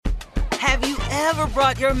Have you ever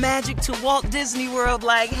brought your magic to Walt Disney World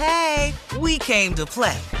like, hey, we came to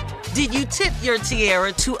play? Did you tip your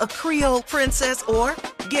tiara to a Creole princess or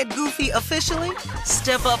get goofy officially?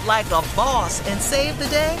 Step up like a boss and save the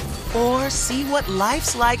day? Or see what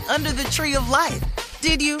life's like under the tree of life?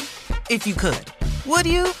 Did you? If you could. Would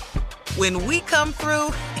you? When we come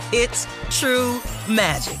through, it's true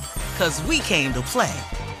magic. 'Cause we came to play.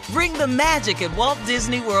 Bring the magic at Walt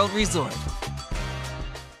Disney World Resort.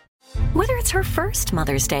 Whether it's her first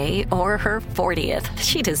Mother's Day or her 40th,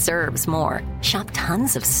 she deserves more. Shop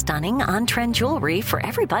tons of stunning on-trend jewelry for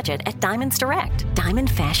every budget at Diamonds Direct. Diamond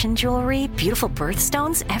fashion jewelry, beautiful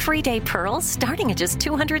birthstones, everyday pearls starting at just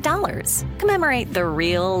 $200. Commemorate the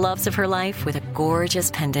real loves of her life with a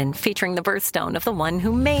gorgeous pendant featuring the birthstone of the one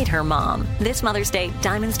who made her mom. This Mother's Day,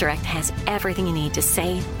 Diamonds Direct has everything you need to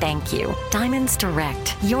say thank you. Diamonds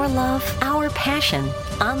Direct. Your love, our passion.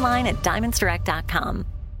 Online at diamondsdirect.com.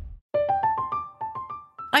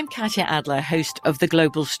 I'm Katya Adler, host of The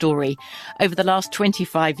Global Story. Over the last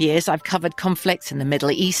 25 years, I've covered conflicts in the Middle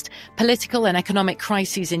East, political and economic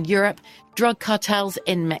crises in Europe, drug cartels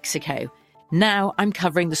in Mexico. Now I'm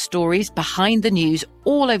covering the stories behind the news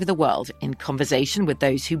all over the world in conversation with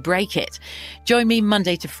those who break it. Join me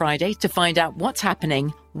Monday to Friday to find out what's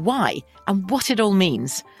happening, why, and what it all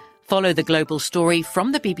means. Follow The Global Story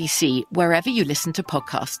from the BBC wherever you listen to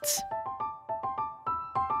podcasts.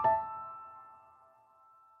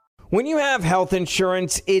 When you have health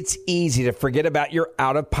insurance, it's easy to forget about your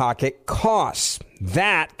out-of-pocket costs.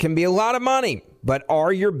 That can be a lot of money, but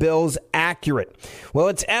are your bills accurate? Well,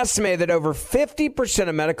 it's estimated that over 50%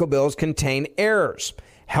 of medical bills contain errors.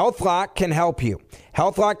 HealthLock can help you.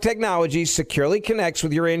 HealthLock technology securely connects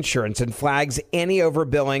with your insurance and flags any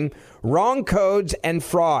overbilling, wrong codes, and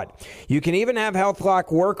fraud. You can even have HealthLock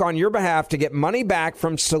work on your behalf to get money back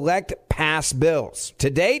from select past bills. To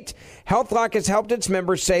date, HealthLock has helped its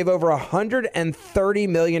members save over $130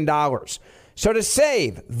 million. So to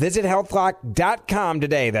save, visit healthlock.com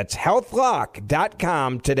today. That's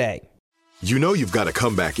healthlock.com today. You know you've got a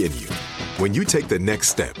comeback in you. When you take the next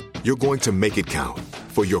step, you're going to make it count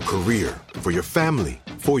for your career, for your family,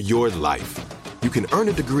 for your life. You can earn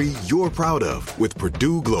a degree you're proud of with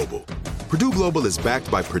Purdue Global. Purdue Global is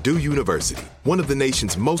backed by Purdue University, one of the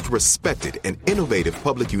nation's most respected and innovative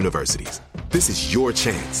public universities. This is your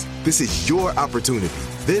chance. This is your opportunity.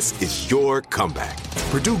 This is your comeback.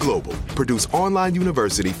 Purdue Global, Purdue's online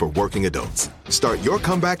university for working adults. Start your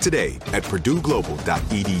comeback today at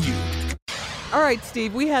purdueglobal.edu. All right,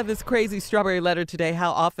 Steve, we have this crazy strawberry letter today.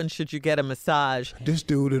 How often should you get a massage? This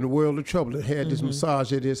dude in the world of trouble that had this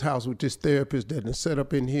massage at his house with this therapist that set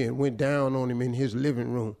up in here and went down on him in his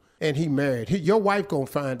living room. And he married. Your wife gonna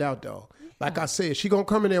find out, dog. Like I said, she gonna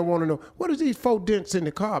come in there and want to know, what is these 4 dents in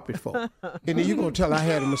the carpet for? And then you gonna tell her I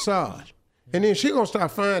had a massage. And then she gonna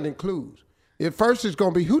start finding clues. At first it's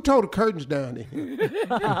gonna be, who tore the curtains down in here?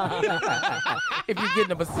 If you're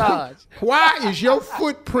getting a massage. Why is your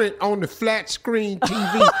footprint on the flat screen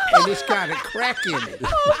TV and it's got a crack in it?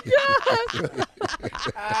 Oh,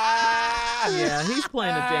 gosh. Yeah, he's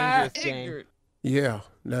playing a dangerous game. Yeah,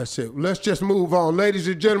 that's it. Let's just move on. Ladies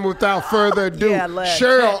and gentlemen, without further ado, let's.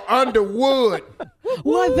 Cheryl Underwood.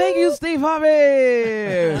 Why, thank you, Steve Harvey.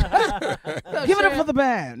 Give it up for the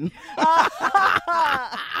band.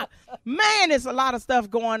 Man, there's a lot of stuff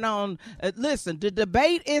going on. Listen, the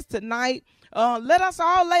debate is tonight. Let us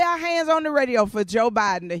all lay our hands on the radio for Joe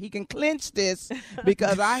Biden that he can clinch this,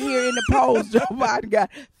 because I hear in the polls Joe Biden got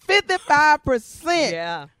 55%.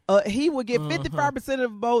 Yeah. He would get 55% of the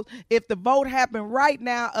vote if the vote happened right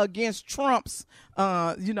now against Trump's. He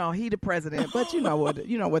the president, but you know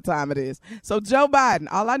what time it is. So Joe Biden,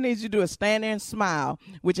 all I need you to do is stand there and smile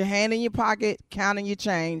with your hand in your pocket, counting your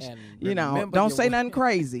change. And don't say nothing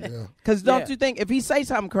crazy, because don't you think if he say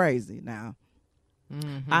something crazy now,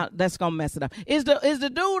 that's gonna mess it up. Is the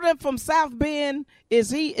dude from South Bend? Is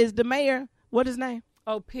the mayor? What his name?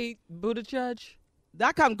 Oh, Pete Buttigieg.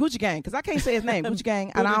 I call him Gucci Gang because I can't say his name, Gucci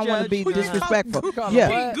Gang, and I don't want to be What you disrespectful.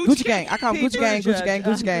 Yeah, Gucci Gang. I call him Gucci Gang, Gucci Gang,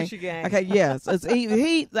 Gucci Gang. Gucci Gang. Okay, yes.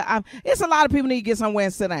 It's a lot of people need to get somewhere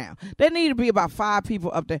and sit down. There need to be about 5 people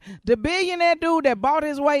up there. The billionaire dude that bought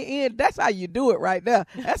his way in, that's how you do it right there.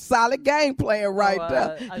 That's solid game playing right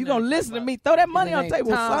there. You going to listen to me. Throw that money on the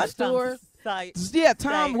table, son. Stewart. Yeah,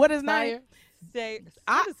 Tom, what his name?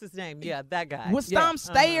 What is his name? Yeah, that guy. Was Tom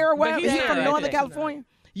Steyer or whatever? Is he from Northern California?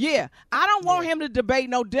 Yeah, I don't want him to debate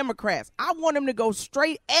no Democrats. I want him to go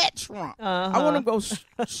straight at Trump. I want him to go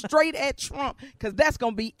straight at Trump because that's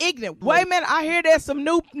going to be ignorant. Wait a minute, I hear there's some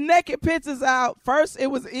new naked pictures out. First, it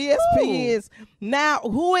was ESPN's. Now,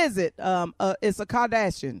 who is it? It's a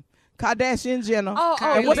Kardashian. Kardashian Jenner.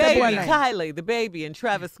 And what's the the boy baby, name? Kylie, the baby, and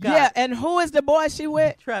Travis Scott. Yeah, and who is the boy she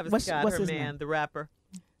with? Travis Scott, what's her his man, name? the rapper.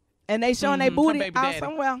 And they showing their Her booty baby out daddy.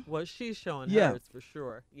 somewhere. Well, she's showing Yeah. hers for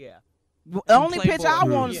sure. Yeah. The only Playboy. picture I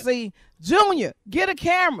want to Yeah. see, Junior, get a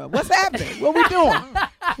camera. What's happening? What we doing?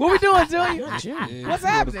 What we doing, Junior? What's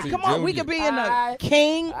happening? Come on, we could be in the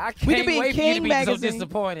King. I We can't could be in wait for you to King be so magazine.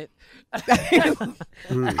 disappointed.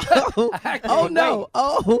 Oh no!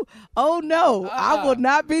 Oh no! I will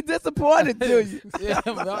not be disappointed, Junior. Yeah,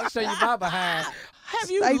 I'll show you my behind.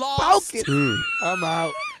 Have you Stay lost? focused. I'm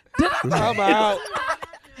out. I'm out.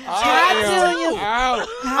 Out.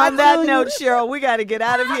 On that note, Cheryl, we got to get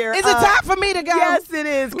out of here. Is it time for me to go? Yes, it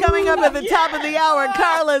is. Coming up at the top of the hour,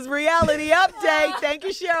 Carla's reality update. Thank you,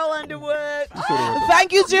 Cheryl Underwood.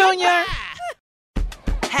 Thank you, Junior.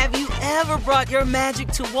 Have you ever brought your magic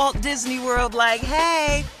to Walt Disney World like,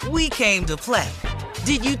 hey, we came to play?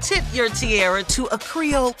 Did you tip your tiara to a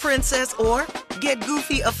Creole princess or get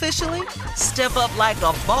goofy officially? Step up like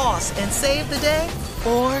a boss and save the day?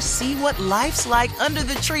 Or see what life's like under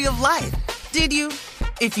the tree of life? Did you?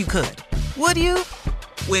 If you could. Would you?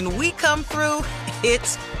 When we come through,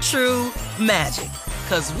 it's true magic.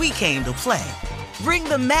 'Cause we came to play. Bring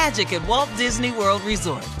the magic at Walt Disney World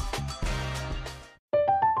Resort.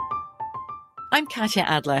 I'm Katya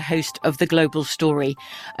Adler, host of The Global Story.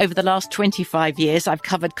 Over the last 25 years, I've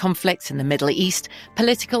covered conflicts in the Middle East,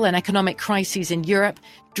 political and economic crises in Europe,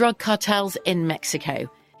 drug cartels in Mexico.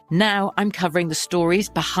 Now I'm covering the stories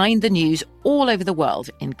behind the news all over the world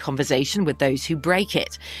in conversation with those who break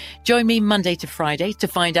it. Join me Monday to Friday to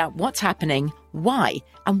find out what's happening, why,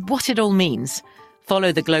 and what it all means.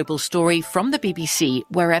 Follow The Global Story from the BBC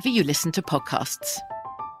wherever you listen to podcasts.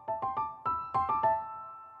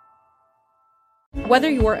 Whether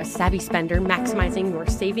you're a savvy spender maximizing your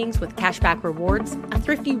savings with cashback rewards, a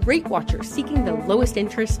thrifty rate watcher seeking the lowest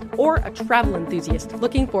interest, or a travel enthusiast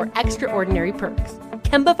looking for extraordinary perks,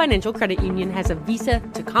 Kemba Financial Credit Union has a visa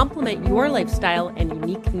to complement your lifestyle and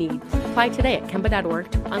unique needs. Apply today at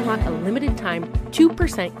Kemba.org to unlock a limited-time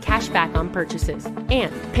 2% cash back on purchases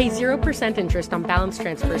and pay 0% interest on balance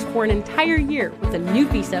transfers for an entire year with a new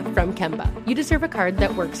visa from Kemba. You deserve a card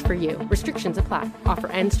that works for you. Restrictions apply. Offer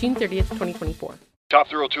ends June 30th, 2024. Top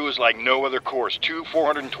Thrill 2 is like no other course. 2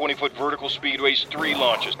 420-foot vertical speedways, 3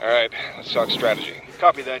 launches. All right, let's talk strategy.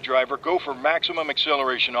 Copy that, driver. Go for maximum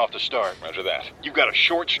acceleration off the start. Roger that. You've got a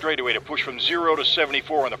short straightaway to push from 0 to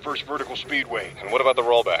 74 on the first vertical speedway. And what about the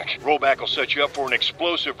rollback? Rollback will set you up for an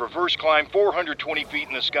explosive reverse climb 420 feet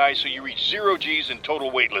in the sky so you reach 0 G's in total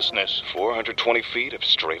weightlessness. 420 feet of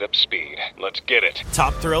straight-up speed. Let's get it.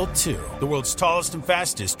 Top Thrill 2, the world's tallest and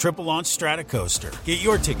fastest triple-launch strata coaster. Get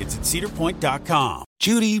your tickets at cedarpoint.com.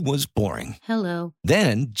 Judy was boring. Hello.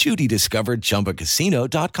 Then Judy discovered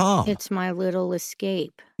ChumbaCasino.com. It's my little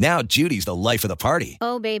escape. Now Judy's the life of the party.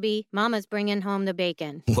 Oh, baby, mama's bringing home the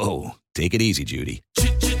bacon. Whoa, take it easy, Judy.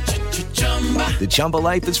 The Chumba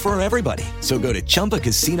life is for everybody. So go to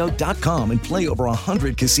ChumbaCasino.com and play over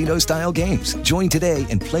 100 casino-style games. Join today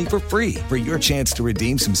and play for free for your chance to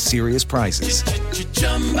redeem some serious prizes.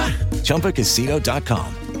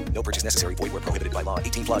 ChumbaCasino.com. No purchase necessary. Void where prohibited by law.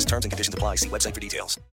 18 plus terms and conditions apply. See website for details.